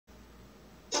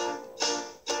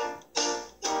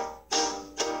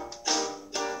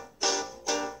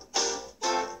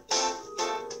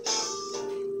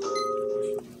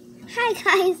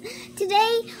Hi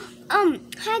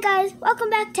guys, welcome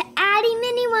back to Addy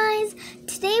Mini-Wise.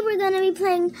 Today we're going to be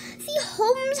playing the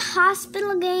Homes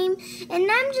Hospital game,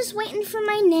 and I'm just waiting for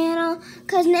my Nana,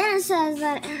 because Nana says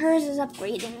that hers is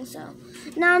upgrading, so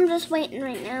now I'm just waiting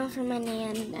right now for my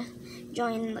Nana to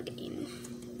join the game.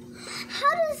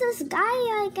 How does this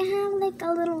guy have like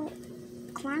a little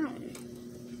clown?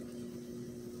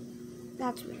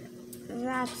 That's weird.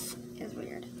 That is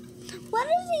weird. What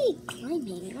is he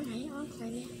climbing? Alright, I'll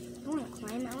climb it. I want to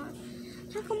climb out.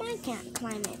 How come I can't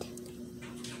climb it?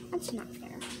 That's not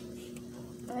fair.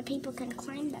 Other people can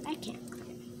climb, but I can't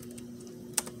climb.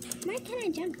 Why can't I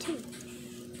jump too?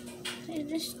 Should I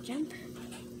just jump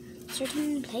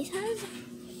certain places?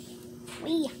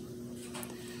 Wee.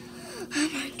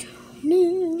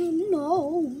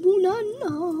 No.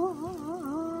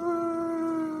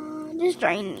 Just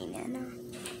join me, Nana.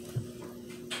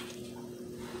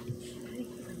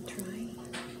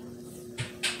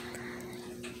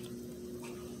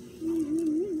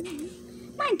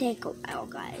 Might take a while,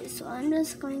 guys, so I'm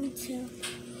just going to,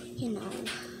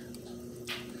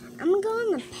 I'm gonna go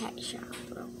in the pet shop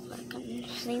real quick and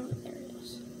see what there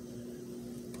is.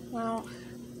 Well,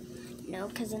 no,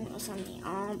 because then it will send me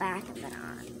all back and then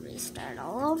I'll restart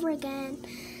all over again.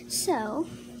 So,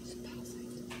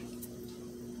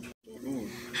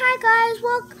 hi guys,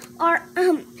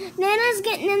 Nana's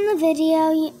getting in the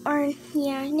video,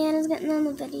 Nana's getting in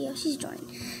the video, she's joined.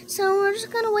 So we're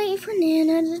just gonna wait for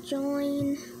Nana to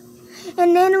join.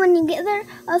 And then when you get there,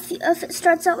 if it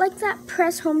starts out like that,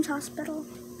 press Homes Hospital.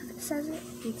 If it says it.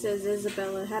 It says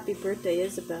Isabella, happy birthday,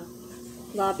 Isabel.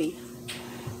 Lobby.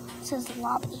 It says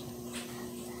lobby.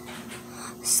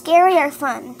 Scary or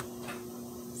fun?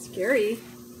 Scary.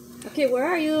 Okay, where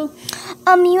are you?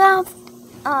 You have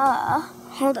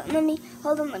hold on, let me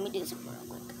do something real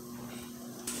quick.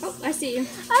 Oh, I see you.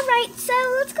 Alright, so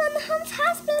let's go in the Homes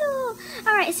Hospital.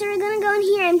 Alright, so we're gonna go in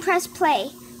here and press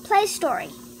play. Play story.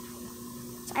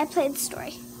 So I played the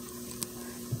story.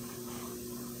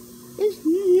 There's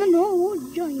no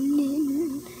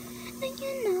joining.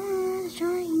 You're not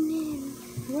joining.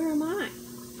 Where am I?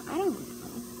 I don't know.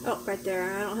 Oh, right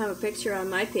there. I don't have a picture on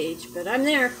my page, but I'm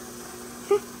there.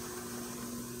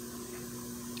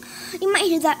 You might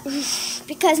hear that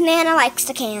because Nana likes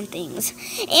to can things.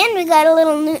 And we got a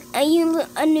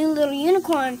new little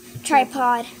unicorn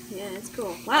tripod. Yeah, it's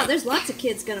cool. Wow, there's lots of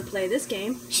kids gonna play this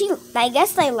game. I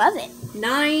guess they love it.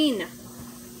 9,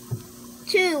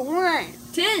 2, 1,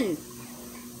 10.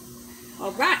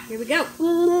 All right, here we go.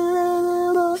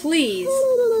 Please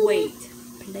wait.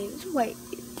 Please wait.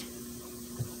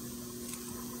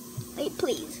 Wait,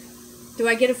 please. Do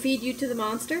I get to feed you to the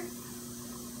monster?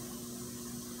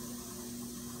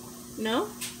 No?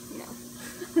 No.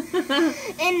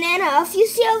 And Nana, if you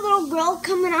see a little girl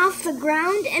coming off the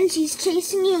ground and she's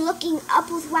chasing you looking up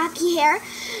with wacky hair,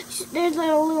 there's a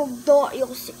little door.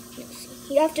 You'll see.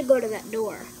 You have to go to that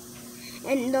door.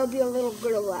 And there'll be a little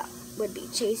girl that would be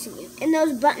chasing you. And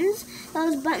those buttons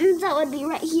that would be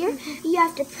right here, you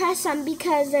have to press them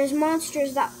because there's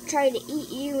monsters that try to eat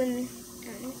you and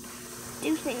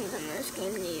do things in this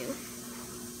game to you.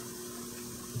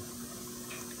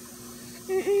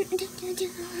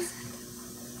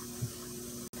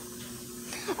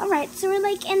 Alright, so we're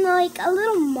in a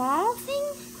little mall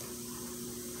thing.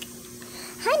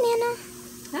 Hi, Nana.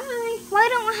 Hi. Why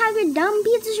don't we have your dumb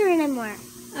pizza shirt anymore?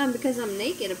 Because I'm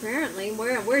naked, apparently.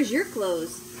 Where's your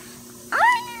clothes?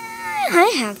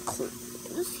 I have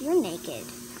clothes. You're naked.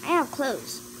 I have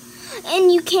clothes.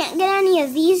 And you can't get any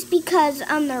of these because they're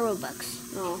Robux.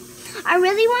 Oh.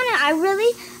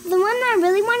 The one I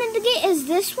really wanted to get is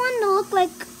this one to look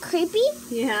like creepy.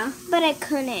 Yeah. But I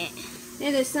couldn't.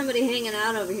 Hey, there's somebody hanging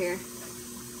out over here.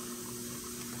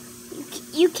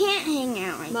 You can't hang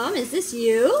out right Mom, is this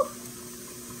you?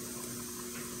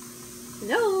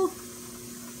 Hello?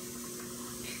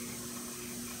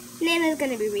 Nana's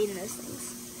going to be reading those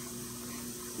things.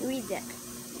 Read that.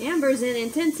 Amber's in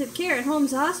intensive care at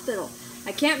Homes Hospital.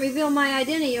 I can't reveal my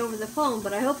identity over the phone,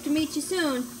 but I hope to meet you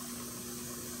soon.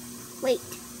 Wait.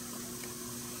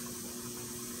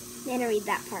 Nana, read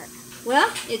that part.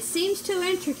 Well, it seems too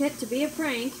intricate to be a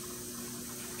prank.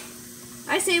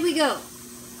 I say we go.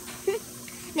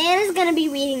 Nana's going to be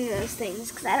reading those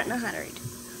things because I don't know how to read.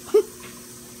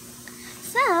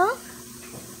 So,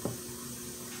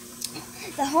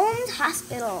 the Homes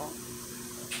Hospital.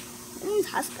 Homes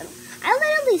Hospital. I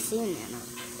literally see you, Nana.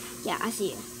 Yeah, I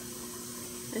see you.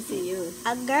 I see you.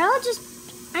 A girl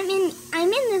I'm in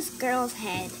this girl's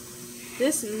head.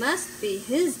 This must be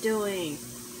his doing.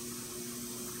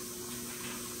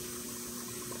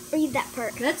 Read that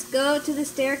part. Let's go to the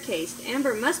staircase.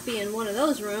 Amber must be in one of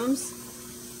those rooms.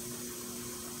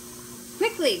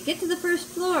 quickly, get to the first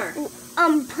floor.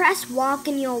 Press walk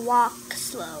and you'll walk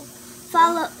slow.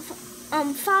 Follow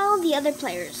the other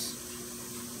players.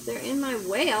 They're in my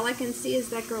way. All I can see is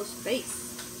that girl's face.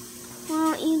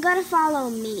 Well, you gotta follow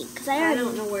me, because I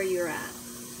don't know where you're at.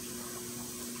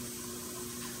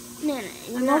 No,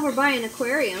 I'm over by an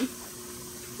aquarium.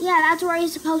 Yeah, that's where you're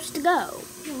supposed to go.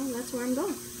 Well, that's where I'm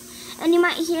going. And you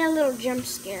might hear a little jump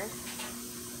scare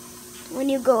when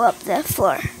you go up the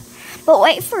floor. But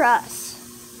wait for us.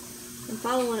 I'm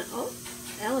following it. Oh,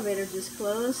 the elevator just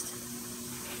closed.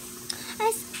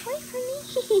 Wait for me.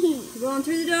 You're going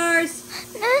through the doors.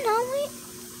 No, wait.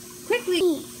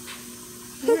 Quickly.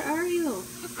 Where are you?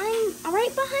 I'm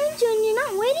right behind you and you're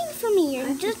not waiting for me.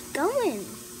 You're just going.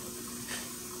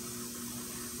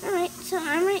 Alright, so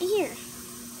I'm right here.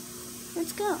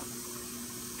 Let's go.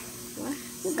 What?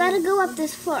 We gotta go up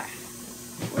this floor.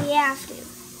 We have to.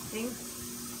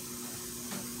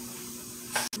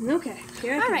 Okay,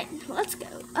 here I come. Alright, let's go.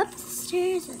 Up the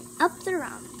stairs and up the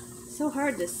ramp. So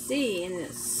hard to see and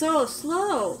it's so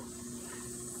slow.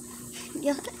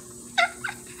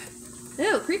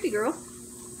 Ew, creepy girl.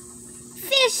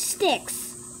 Fish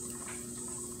sticks.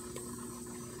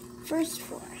 First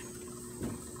floor.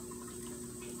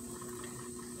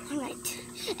 Alright.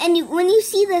 And when you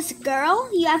see this girl,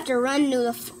 you have to run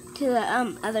to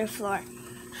the other floor.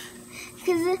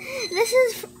 Because this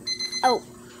is... Oh.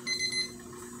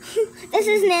 This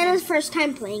is Nana's first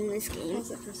time playing this game.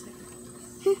 Pause it for a second.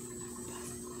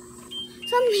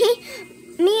 So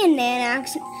me and Nana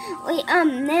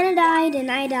Nana died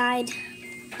and I died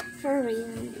for a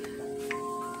reason.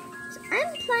 So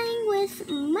I'm playing with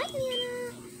my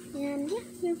Nana and yeah,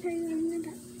 we're playing with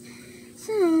that.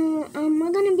 So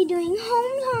we're gonna be doing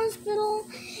Homes Hospital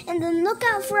and then look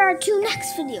out for our 2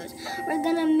 next videos. We're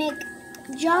gonna make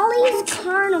Jolly's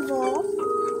Carnival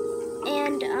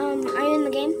and are you in the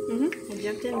game? I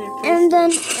jumped in there. And then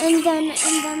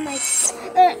like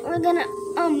we're gonna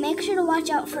make sure to watch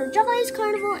out for Jolly's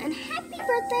Carnival and happy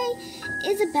birthday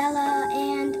Isabella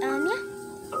and yeah.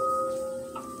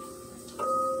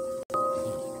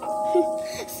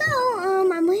 So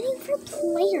I'm waiting for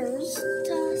players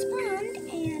to spawn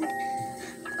and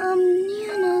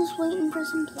Nana's waiting for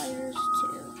some players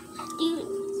too.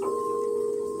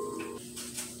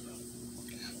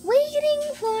 Waiting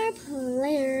for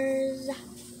players.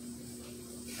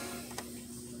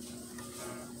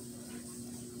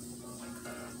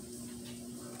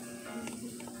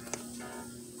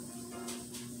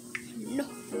 No.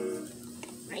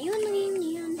 Are you in the game,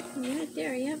 Leon? I'm right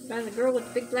there, yeah. By the girl with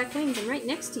the big black wings. I'm right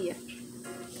next to you.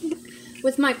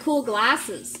 With my cool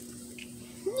glasses.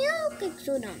 No, okay,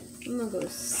 so done. I'm gonna go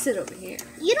sit over here.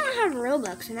 You don't have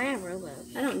Robux, and I have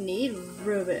Robux. I don't need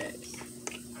Robux.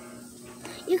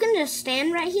 You can just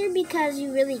stand right here because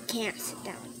you really can't sit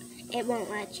down. It won't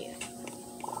let you.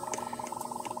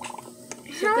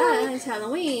 Because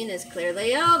Halloween is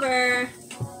clearly over.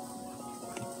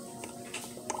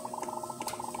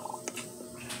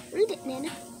 Read it,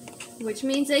 Nana. Which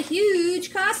means a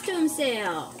huge costume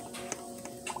sale.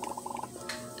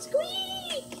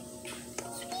 Squeak!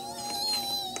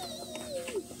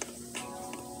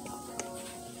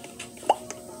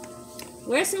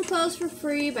 Wear some clothes for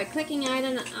free by clicking on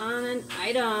an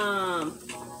item.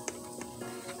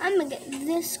 I'm gonna get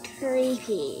this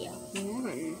creepy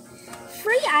one.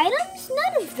 Free items?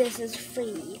 None of this is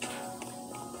free.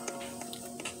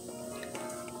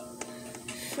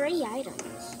 Free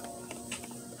items.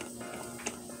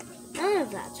 None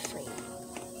of that's free.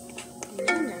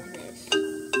 None of this.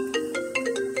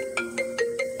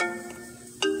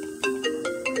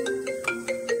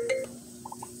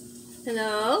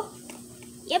 Hello?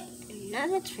 Yep, none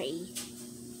of that's free.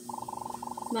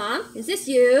 Mom, is this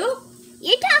you?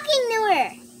 You're talking to her.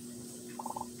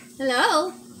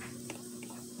 Hello?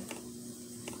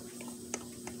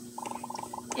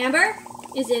 Amber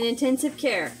is in intensive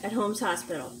care at Homes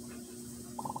Hospital.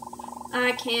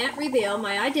 I can't reveal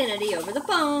my identity over the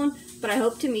phone, but I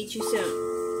hope to meet you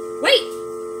soon. Wait!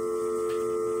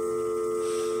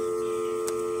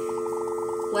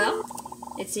 Well,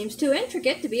 it seems too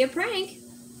intricate to be a prank.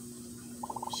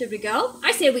 Should we go?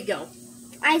 I say we go.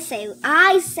 I say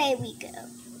we go.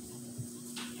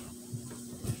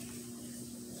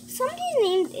 Somebody's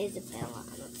named Isabella.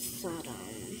 That's not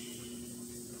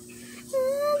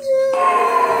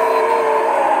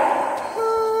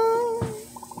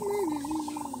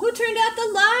Who turned out the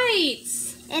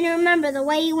lights? And remember, the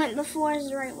way you went before is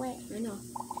the right way. I know.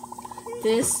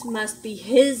 This must be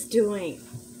his doing.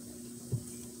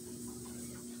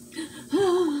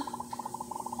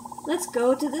 Let's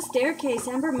go to the staircase.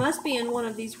 Amber must be in one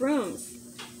of these rooms.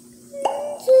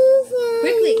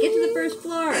 Quickly, get to the first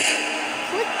floor.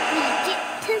 Quickly, get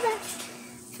to the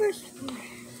first floor.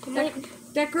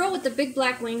 That girl with the big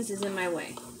black wings is in my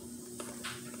way.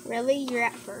 Really? You're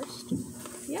at first?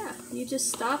 Yeah, you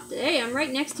just stopped. Hey, I'm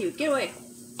right next to you. Get away.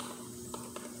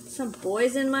 Some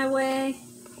boy's in my way.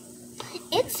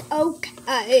 It's okay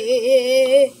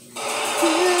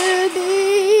to be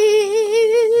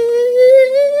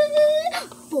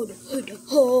for the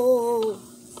whole.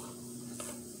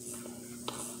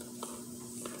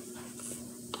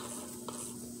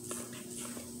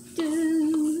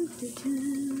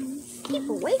 Keep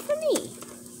away from me.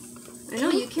 I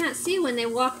know, you can't see when they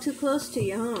walk too close to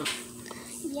you, huh?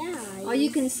 Yeah. All you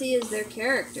can see is their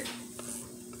character.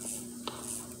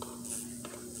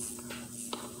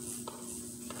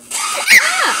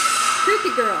 Ah!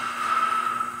 Creepy girl.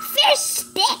 Fish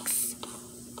sticks.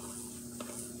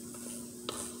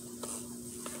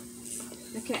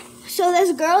 Okay. So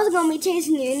this girl's gonna be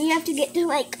chasing you, and you have to get to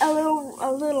like a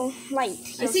little light.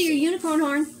 I see your unicorn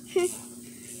horn.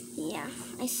 Yeah,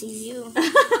 I see you.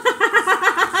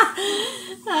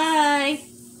 Hi.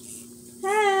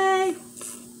 Hey.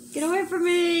 Get away from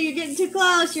me. You're getting too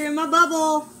close. You're in my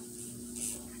bubble.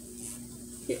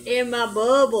 You're in my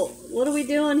bubble. What are we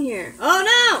doing here? Oh,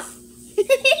 no.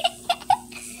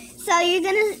 So you're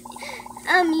gonna,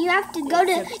 you have to go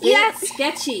It's to, a bit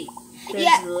sketchy.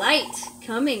 There's light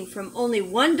coming from only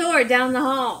one door down the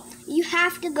hall. You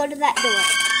have to go to that door.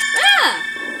 Ah!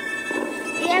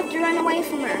 You have to run away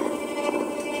from her.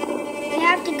 You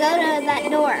have to go to that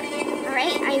door.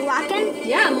 Alright, are you walking?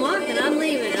 Yeah, I'm walking. I'm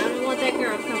leaving. I don't want that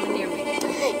girl coming near me.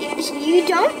 You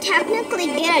don't technically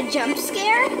get a jump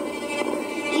scare.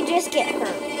 You just get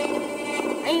hurt.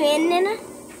 Are you in, Nina?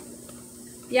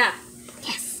 Yeah.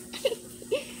 Yes.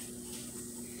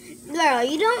 Girl,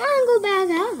 you don't want to go back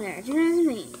out there. Do you know what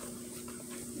I mean?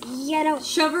 You don't.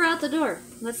 Shove her out the door.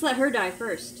 Let's let her die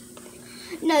first.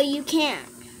 No, you can't.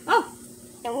 Oh.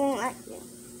 It won't let you.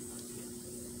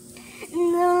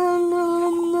 No.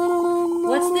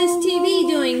 What's this TV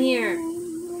doing here?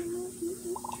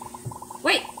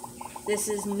 Wait. This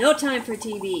is no time for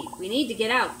TV. We need to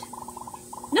get out.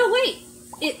 No, wait.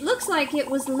 It looks like it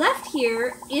was left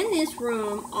here in this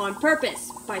room on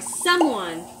purpose by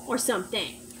someone or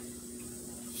something.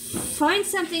 Find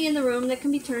something in the room that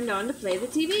can be turned on to play the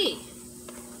TV.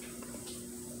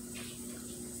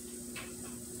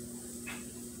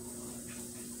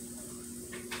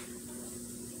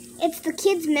 It's the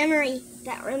kid's memory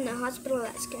that were in the hospital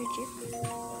that scared you.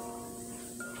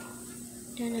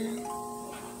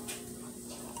 Dunno.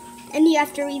 And you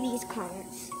have to read these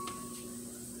comments.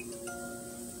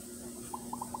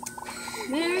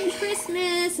 Merry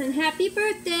Christmas and happy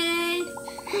birthday.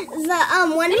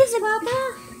 The one with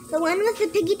the one with the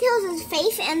piggy tails is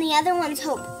Faith, and the other one's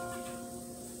Hope.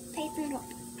 Faith and Hope.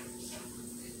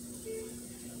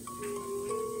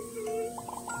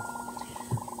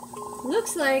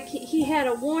 Looks like he had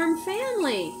a warm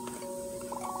family.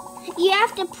 You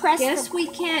have to press. Guess we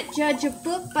can't judge a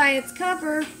book by its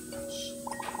cover.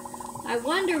 I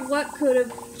wonder what could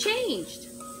have changed.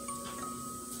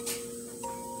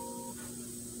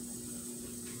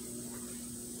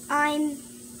 I'm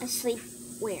asleep.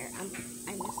 Where? I'm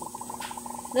asleep.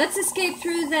 Let's escape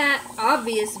through that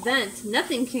obvious vent.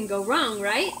 Nothing can go wrong,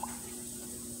 right?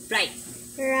 Right.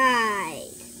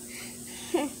 Right.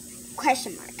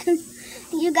 Question mark.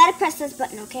 You gotta press this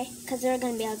button, okay? Because there's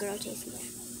gonna be a girl chasing you.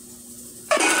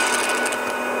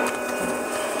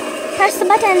 Press the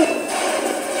button.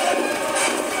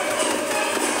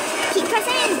 Keep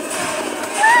pressing.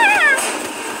 Ah!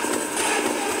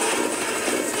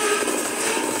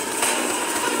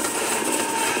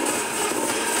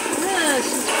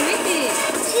 She's creepy.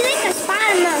 She's like a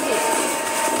spider monkey.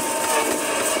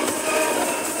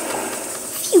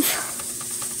 Phew.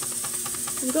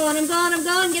 I'm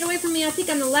going. Get away from me. I think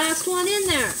I'm the last one in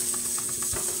there.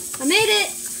 I made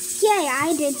it. Yeah,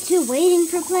 I did too. Waiting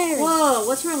for players. Whoa,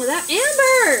 what's wrong with that?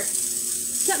 Amber!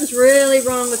 Something's really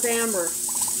wrong with Amber.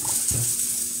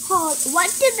 Oh,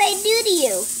 what did they do to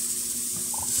you?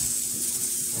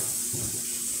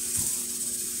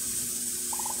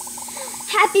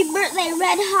 Happy birthday,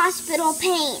 Red Hospital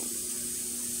Pain.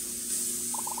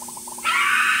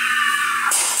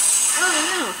 Oh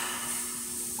no.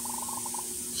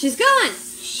 She's gone.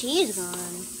 She's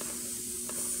gone.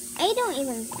 I don't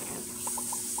even care.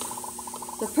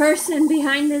 The person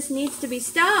behind this needs to be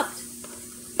stopped.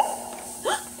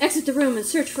 Exit the room and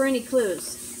search for any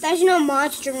clues. There's no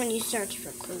monster when you search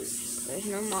for clues. There's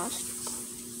no monster.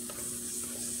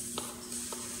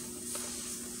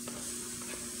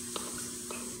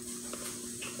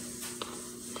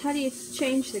 How do you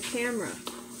change the camera?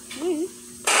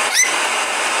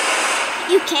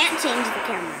 You can't change the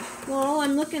camera. Well,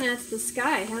 I'm looking at the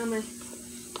sky. How am I?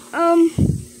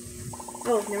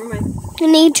 Oh, never mind. You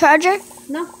need charger?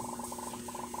 No.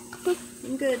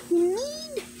 I'm good. You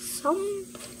need some.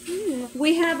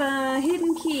 We have a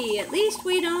hidden key. At least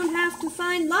we don't have to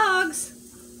find logs.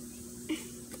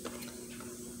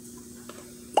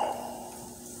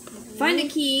 Find a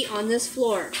key on this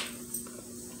floor.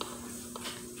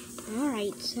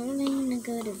 Alright, so I'm gonna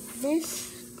go to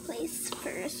this place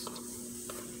first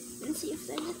and see if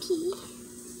there's a key.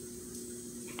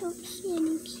 Don't see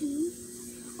any key.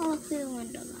 I'll look through the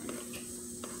window then.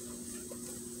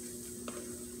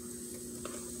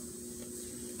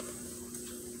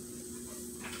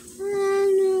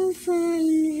 I'll find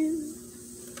you.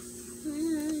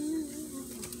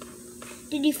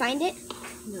 Did you find it?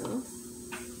 No.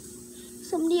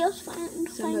 Somebody else found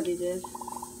it. Somebody did.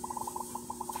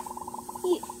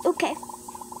 Okay.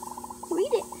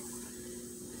 Read it.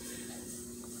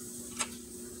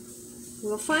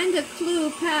 We'll find a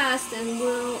clue past, and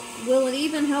will it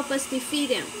even help us defeat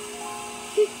him?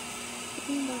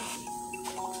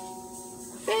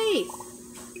 Faith,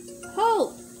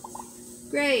 hope,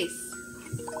 grace.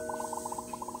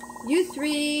 You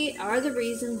three are the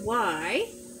reason why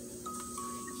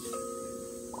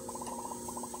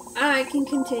I can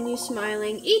continue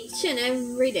smiling each and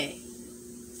every day.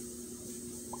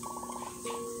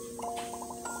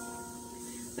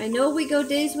 I know we go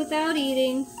days without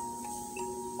eating.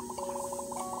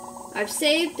 I've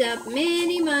saved up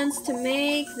many months to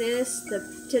make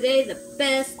today the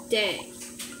best day.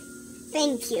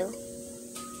 Thank you.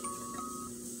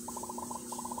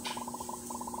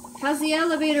 How's the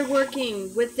elevator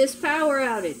working with this power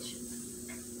outage?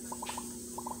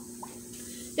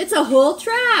 It's a whole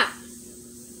trap!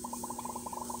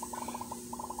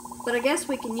 But I guess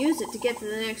we can use it to get to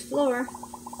the next floor.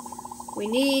 We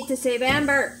need to save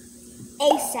Amber.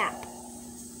 ASAP.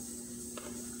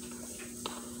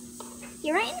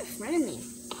 You're right in front of me.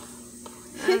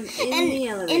 I'm in the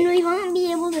elevator. And we won't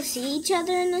be able to see each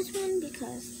other in this one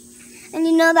because... And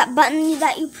you know that button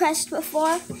that you pressed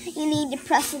before? You need to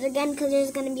press it again because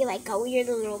there's going to be like a weird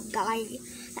little guy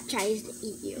that tries to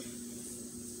eat you.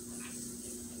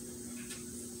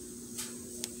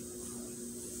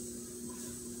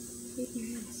 Eat your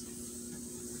hands.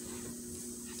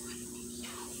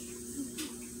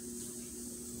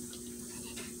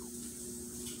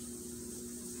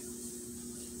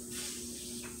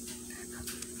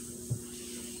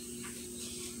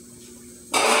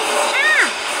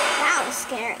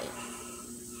 Scary.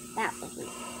 That was weird.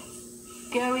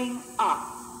 Going up.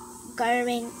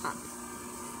 Going up.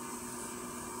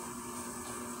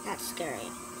 That's scary.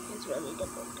 It's really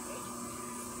difficult to read.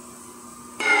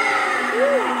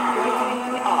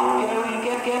 Going up. Going,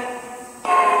 get.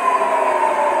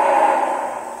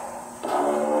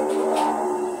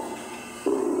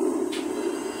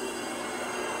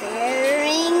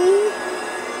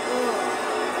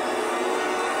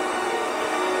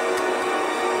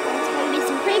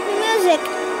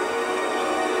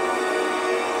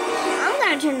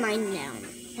 Turn mine down.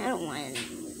 I don't want any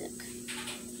music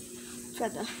for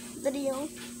the video.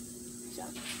 So,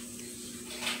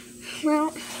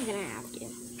 well, I'm gonna have to.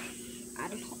 I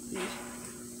don't know.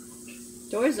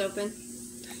 Door's open.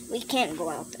 We can't go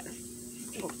out there.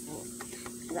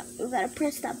 We gotta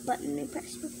press that button we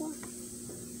pressed before.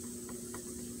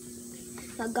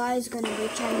 The guy's gonna be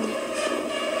trying to.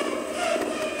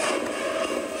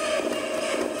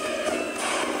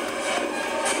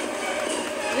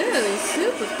 He's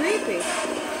super creepy.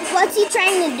 What's he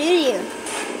trying to do to you?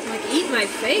 Like eat my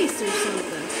face or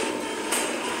something.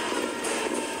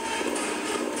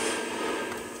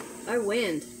 I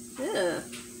win. Ugh.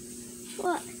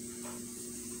 What?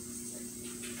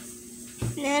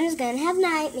 Nana's gonna have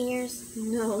nightmares.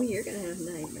 No, you're gonna have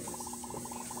nightmares.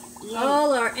 Yeah.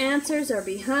 All our answers are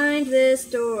behind this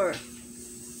door.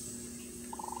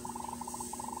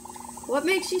 What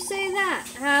makes you say that?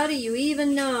 How do you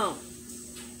even know?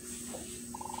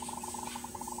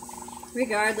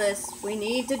 Regardless, we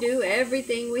need to do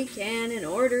everything we can in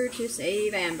order to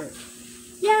save Amber.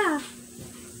 Yeah.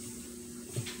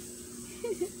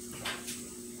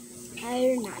 I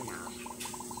do not know.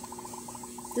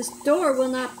 This door will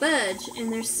not budge,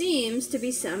 and there seems to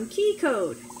be some key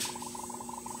code.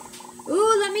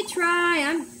 Ooh, let me try.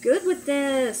 I'm good with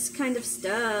this kind of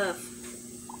stuff.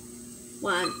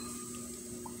 1,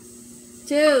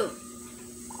 2,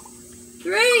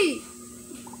 3.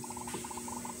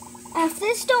 If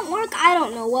this don't work, I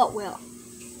don't know what will.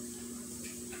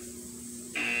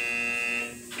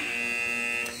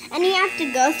 And you have to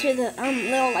go through the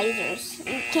little lasers.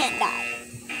 You can't die.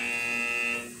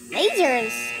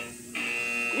 Lasers.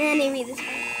 Maybe this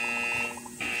way.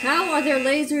 How are there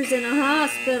lasers in a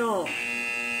hospital?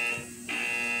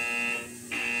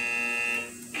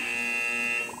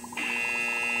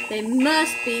 They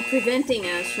must be preventing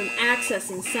us from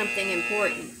accessing something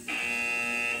important.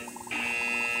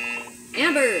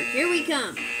 Amber, here we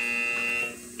come.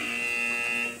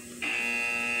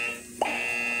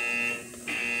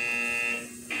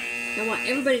 I want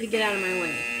everybody to get out of my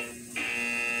way.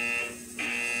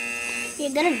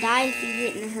 You're gonna die if you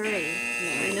get in a hurry.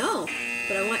 I know,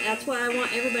 but that's why I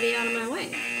want everybody out of my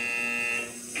way.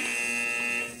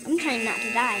 I'm trying not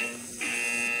to die.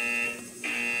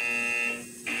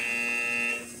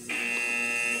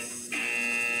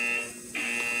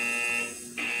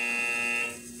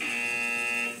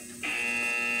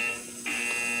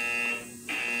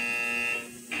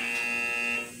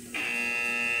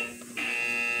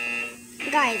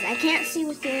 Guys, I can't see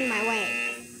what's in my way.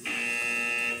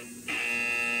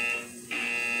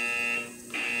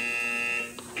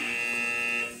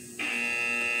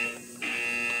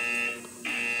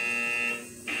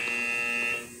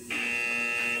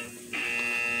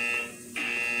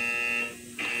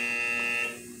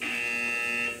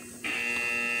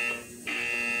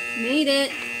 Made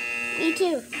it. Me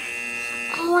too.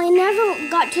 Oh, I never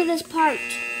got to this part.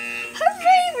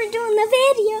 Hooray, we're doing the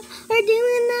video. We're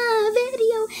doing the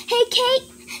video. Hey, Kate.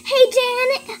 Hey,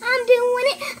 Janet. I'm doing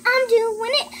it. I'm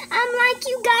doing it. I'm like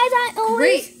you guys. I always...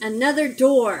 Great, another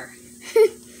door.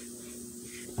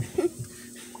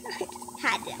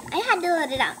 I had to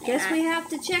let it out. Guess we have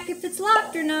to check if it's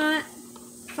locked or not.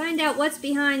 Find out what's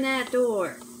behind that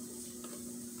door.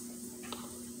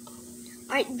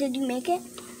 Alright, did you make it?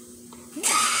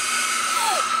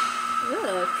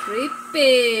 Oh,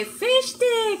 creepy fish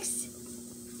sticks.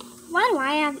 Why do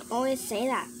I always say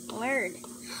that word?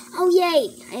 Oh,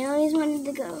 yay. I always wanted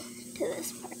to go to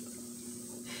this part.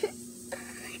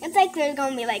 It's like there's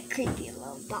going to be like creepy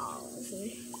little dolls.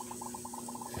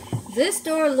 This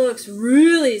door looks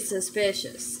really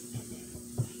suspicious.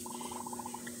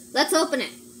 Let's open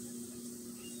it.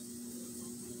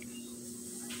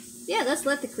 Yeah, let's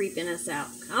let the creepiness out.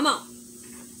 Come on.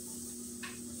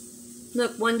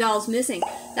 Look, one doll's missing.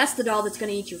 That's the doll that's going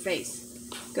to eat your face.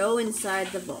 Go inside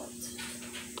the vault.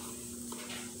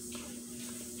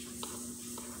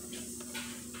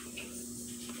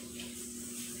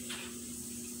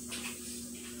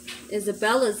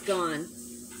 Isabella's gone.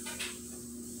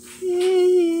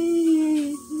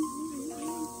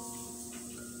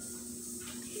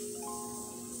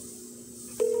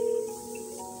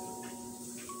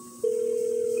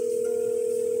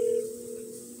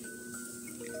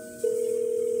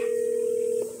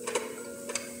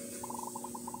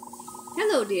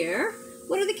 Hello, dear.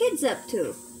 What are the kids up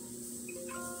to?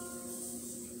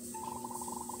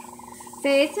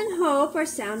 Faith and Hope are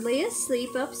soundly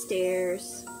asleep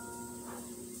upstairs.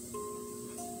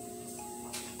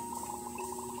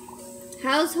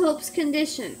 How's Hope's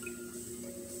condition?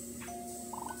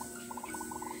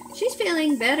 She's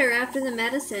feeling better after the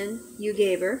medicine you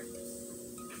gave her.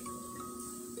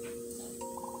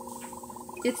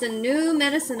 It's a new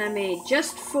medicine I made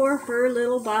just for her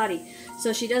little body,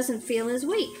 so she doesn't feel as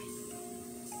weak.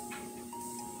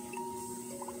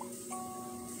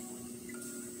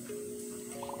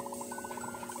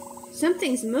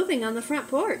 Something's moving on the front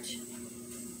porch.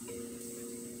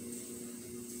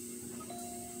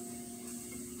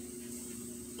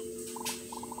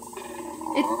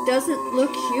 It doesn't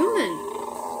look human.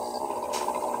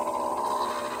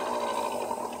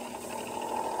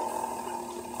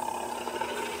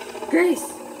 Grace!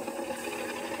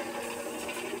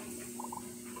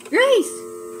 Grace!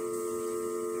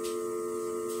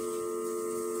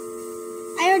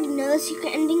 I already know the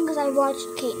secret ending because I watched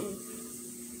Kaiten.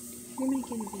 You're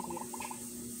making a video.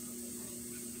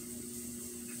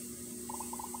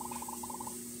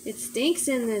 It stinks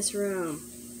in this room.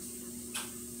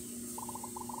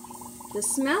 The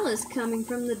smell is coming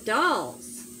from the dolls.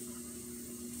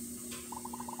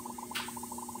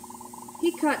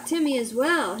 He caught Timmy as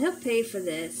well. He'll pay for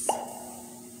this.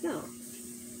 No.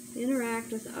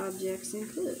 Interact with objects and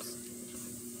clues.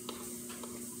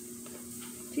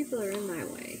 People are in my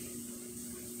way.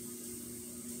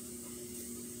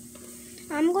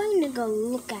 I'm going to go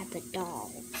look at the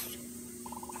dolls.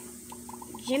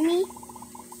 Jimmy?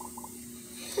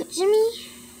 Jimmy?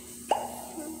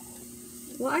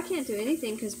 Well, I can't do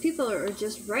anything because people are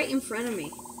just right in front of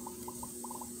me.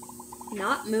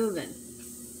 Not moving.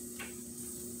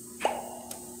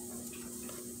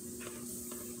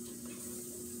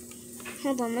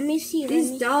 Hold on, let me see.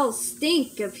 These dolls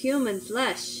stink of human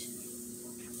flesh.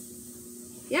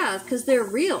 Yeah, because they're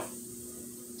real.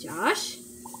 Josh?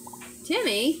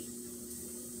 Timmy?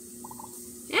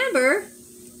 Amber?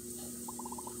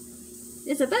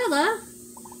 Isabella?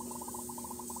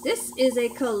 This is a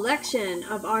collection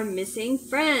of our missing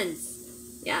friends.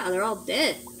 Yeah, they're all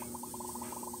dead.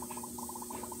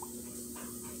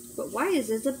 But why is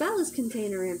Isabella's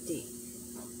container empty?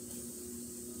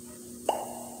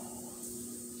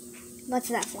 What's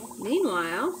that say?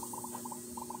 Meanwhile,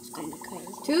 It's kind of crazy.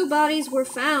 2 bodies were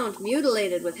found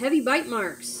mutilated with heavy bite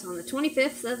marks on the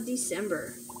 25th of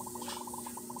December.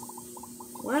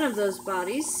 One of those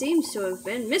bodies seems to have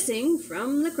been missing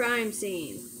from the crime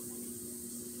scene.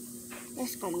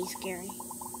 That's gonna be scary.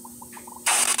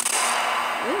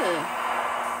 Ugh.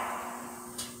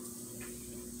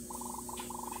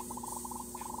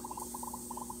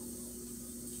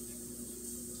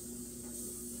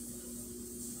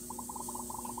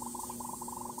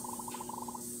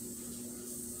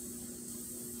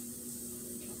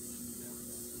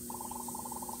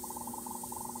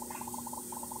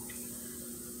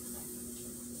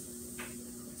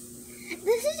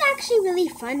 This is actually really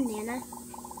fun, Nana.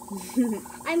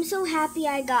 I'm so happy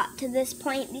I got to this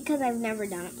point because I've never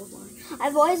done it before.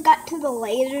 I've always got to the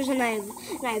lasers and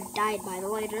I've died by the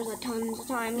lasers a tons of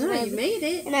times. Oh, you made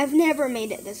it. And I've never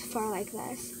made it this far like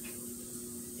this.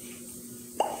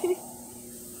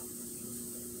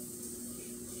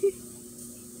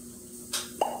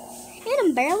 And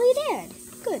I'm barely dead.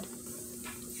 Good.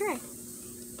 Alright.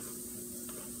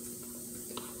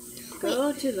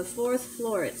 Go to the 4th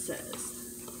floor, it says.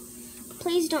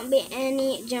 Please don't be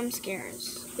any jump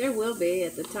scares. There will be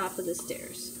at the top of the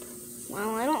stairs.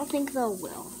 Well, I don't think there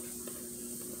will.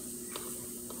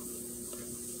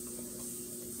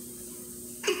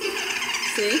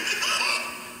 See?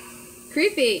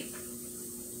 Creepy.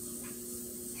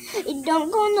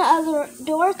 Don't go in the other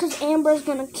door because Amber's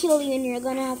going to kill you and you're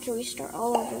going to have to restart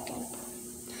all over again.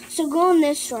 So go in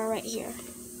this door right here.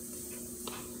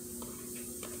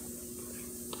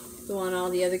 The one all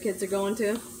the other kids are going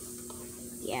to?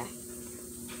 Yeah.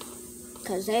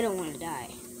 Because they don't want to die.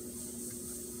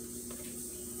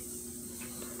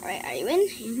 Alright, are you in?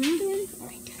 Mm-hmm.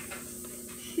 Alright.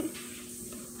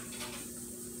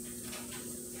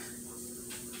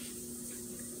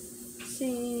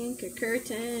 Sink a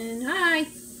curtain. Hi.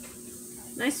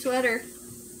 Nice sweater.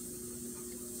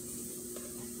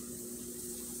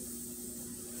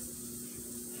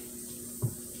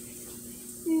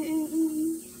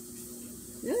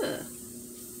 Ugh.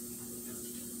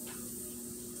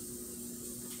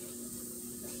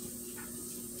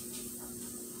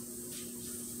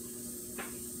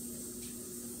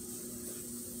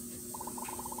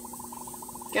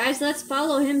 Guys, let's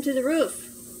follow him to the roof.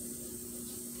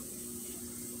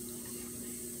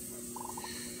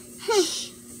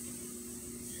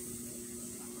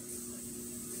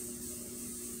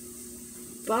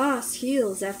 Boss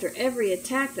heals after every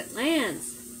attack that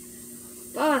lands.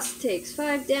 Boss takes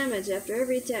 5 damage after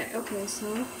every attack. Okay,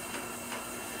 so...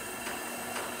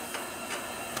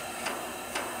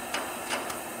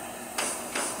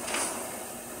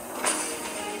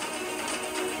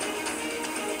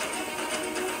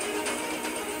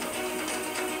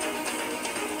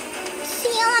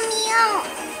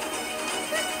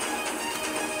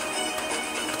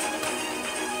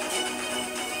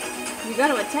 You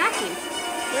gotta attack him.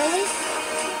 Really?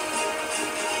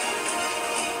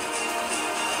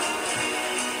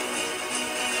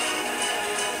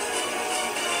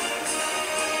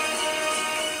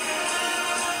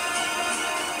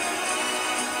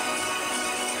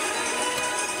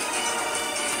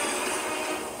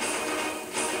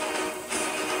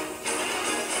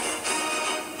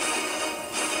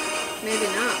 Maybe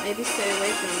not. Maybe stay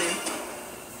away from him.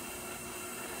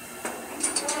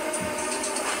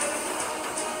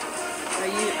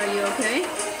 Are you okay?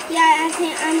 Yeah, I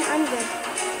think I'm good.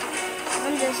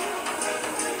 I'm just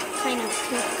kind of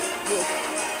cooked.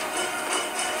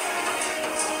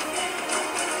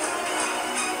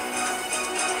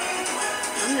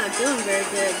 I'm not doing very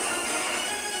good.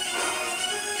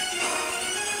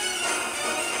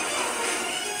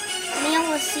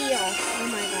 Meal seal. Oh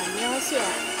my god, meal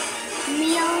seal.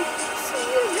 Meal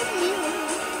seal.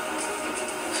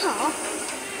 Oh,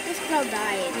 this girl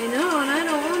died. I know, and I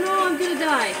don't. Oh no, I'm gonna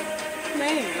die. No,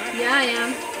 you're not. Yeah, I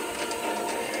am.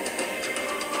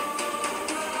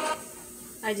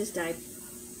 I just died.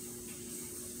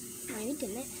 No, you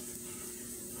didn't.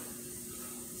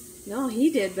 No, he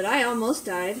did, but I almost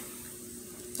died.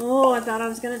 Oh, I thought I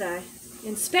was gonna die.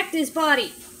 Inspect his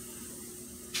body.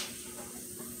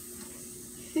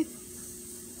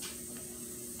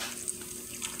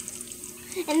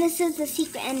 And this is the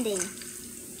secret ending.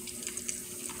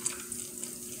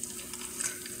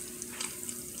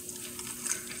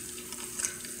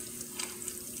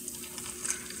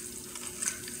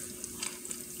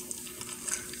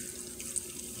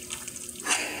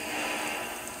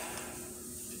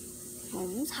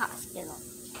 Homes Hospital.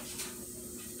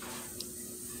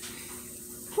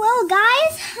 Well,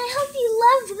 guys, I hope you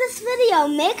loved this video.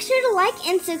 Make sure to like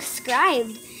and subscribe.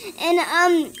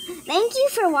 And thank you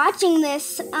for watching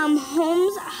this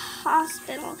Homes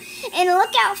Hospital. And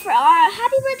look out for our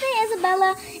Happy Birthday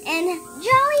Isabella and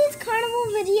Jolly's Carnival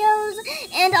videos.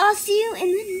 And I'll see you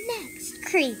in the next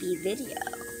creepy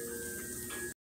video.